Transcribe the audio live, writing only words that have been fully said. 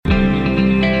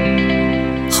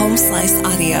Home Slice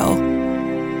Audio.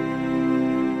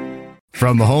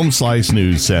 From the Home Slice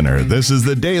News Center, this is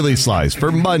the Daily Slice for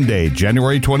Monday,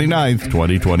 January 29th,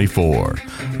 2024.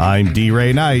 I'm D.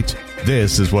 Ray Knight.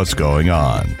 This is what's going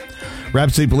on.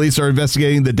 Rapid City Police are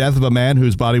investigating the death of a man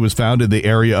whose body was found in the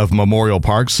area of Memorial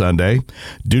Park Sunday.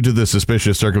 Due to the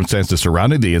suspicious circumstances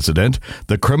surrounding the incident,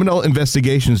 the Criminal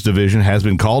Investigations Division has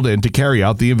been called in to carry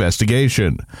out the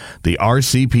investigation. The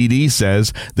RCPD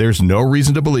says there's no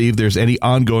reason to believe there's any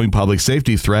ongoing public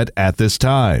safety threat at this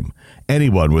time.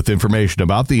 Anyone with information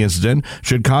about the incident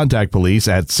should contact police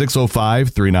at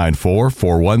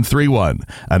 605-394-4131.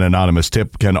 An anonymous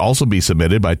tip can also be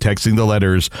submitted by texting the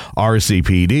letters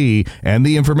RCPD and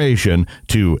the information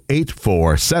to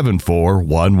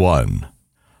 847411.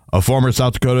 A former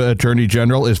South Dakota Attorney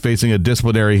General is facing a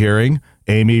disciplinary hearing.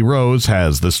 Amy Rose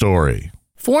has the story.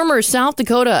 Former South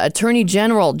Dakota Attorney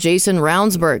General Jason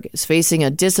Ravnsborg is facing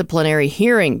a disciplinary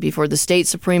hearing before the state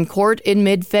Supreme Court in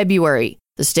mid-February.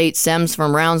 The state stems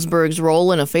from Ravnsborg's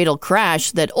role in a fatal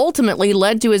crash that ultimately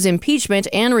led to his impeachment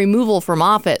and removal from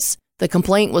office. The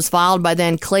complaint was filed by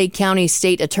then Clay County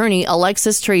State Attorney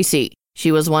Alexis Tracy.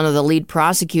 She was one of the lead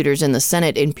prosecutors in the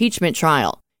Senate impeachment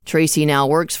trial. Tracy now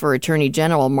works for Attorney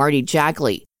General Marty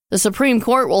Jackley. The Supreme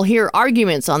Court will hear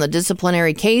arguments on the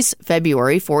disciplinary case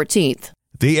February 14th.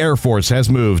 The Air Force has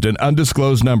moved an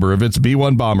undisclosed number of its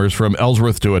B-1 bombers from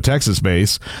Ellsworth to a Texas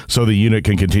base so the unit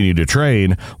can continue to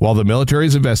train, while the military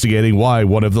is investigating why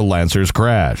one of the Lancers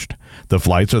crashed. The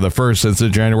flights are the first since the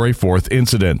January 4th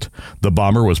incident. The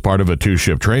bomber was part of a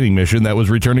two-ship training mission that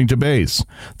was returning to base.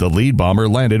 The lead bomber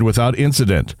landed without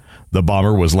incident. The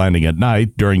bomber was landing at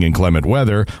night during inclement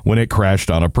weather when it crashed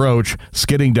on approach,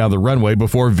 skidding down the runway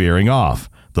before veering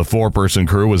off. The four-person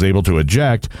crew was able to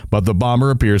eject, but the bomber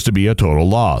appears to be a total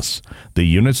loss. The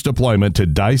unit's deployment to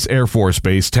Dice Air Force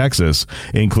Base, Texas,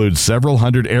 includes several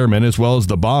hundred airmen as well as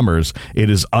the bombers. It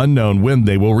is unknown when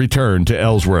they will return to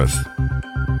Ellsworth.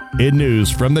 In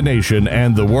news from the nation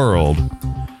and the world,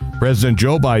 President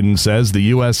Joe Biden says the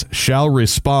U.S. shall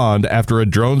respond after a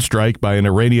drone strike by an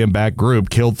Iranian-backed group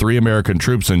killed 3 American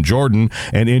troops in Jordan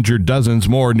and injured dozens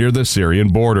more near the Syrian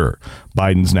border.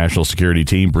 Biden's national security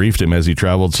team briefed him as he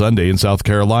traveled Sunday in South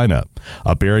Carolina.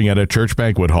 Appearing at a church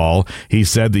banquet hall, he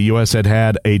said the U.S. had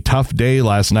had a tough day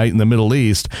last night in the Middle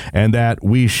East and that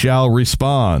we shall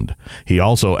respond. He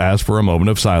also asked for a moment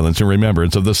of silence in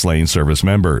remembrance of the slain service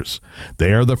members.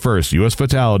 They are the first U.S.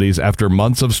 fatalities after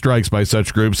months of strikes by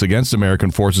such groups against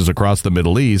American forces across the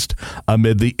Middle East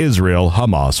amid the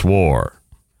Israel-Hamas war.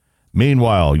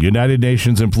 Meanwhile, United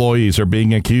Nations employees are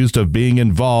being accused of being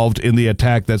involved in the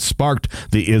attack that sparked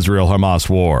the Israel-Hamas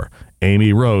war.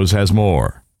 Amy Rose has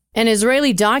more. An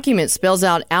Israeli document spells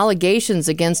out allegations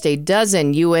against a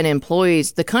dozen UN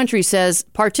employees the country says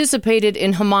participated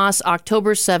in Hamas'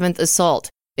 October 7th assault.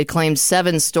 It claims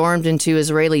 7 stormed into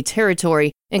Israeli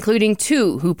territory, including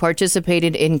 2 who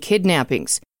participated in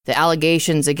kidnappings. The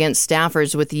allegations against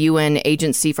staffers with the UN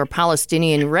Agency for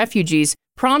Palestinian Refugees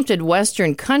prompted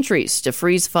Western countries to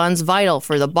freeze funds vital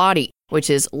for the body, which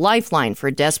is lifeline for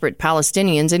desperate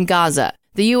Palestinians in Gaza.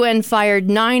 The UN fired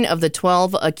 9 of the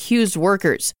 12 accused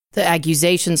workers. The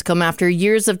accusations come after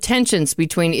years of tensions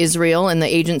between Israel and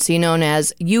the agency known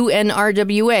as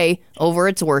UNRWA over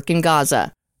its work in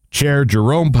Gaza. Chair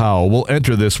Jerome Powell will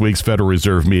enter this week's Federal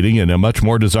Reserve meeting in a much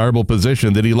more desirable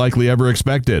position than he likely ever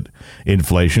expected.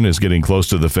 Inflation is getting close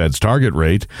to the Fed's target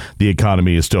rate, the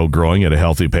economy is still growing at a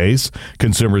healthy pace,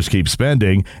 consumers keep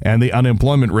spending, and the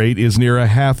unemployment rate is near a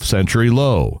half-century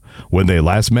low. When they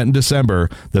last met in December,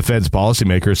 the Fed's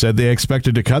policymakers said they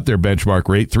expected to cut their benchmark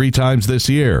rate 3 times this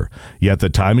year. Yet the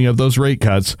timing of those rate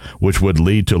cuts, which would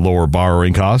lead to lower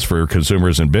borrowing costs for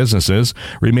consumers and businesses,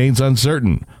 remains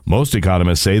uncertain. Most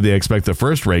economists say they expect the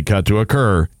first rate cut to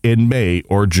occur in May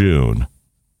or June.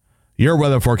 Your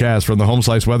weather forecast from the Home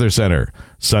Slice Weather Center.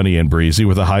 Sunny and breezy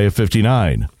with a high of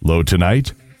 59. Low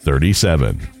tonight,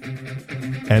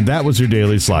 37. And that was your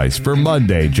Daily Slice for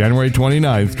Monday, January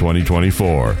 29th,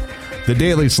 2024. The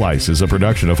Daily Slice is a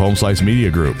production of Home Slice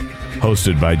Media Group,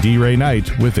 hosted by D. Ray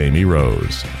Knight with Amy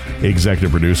Rose.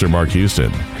 Executive producer Mark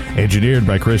Houston. Engineered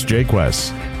by Chris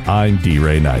Jaquess. I'm D.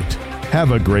 Ray Knight.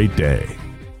 Have a great day.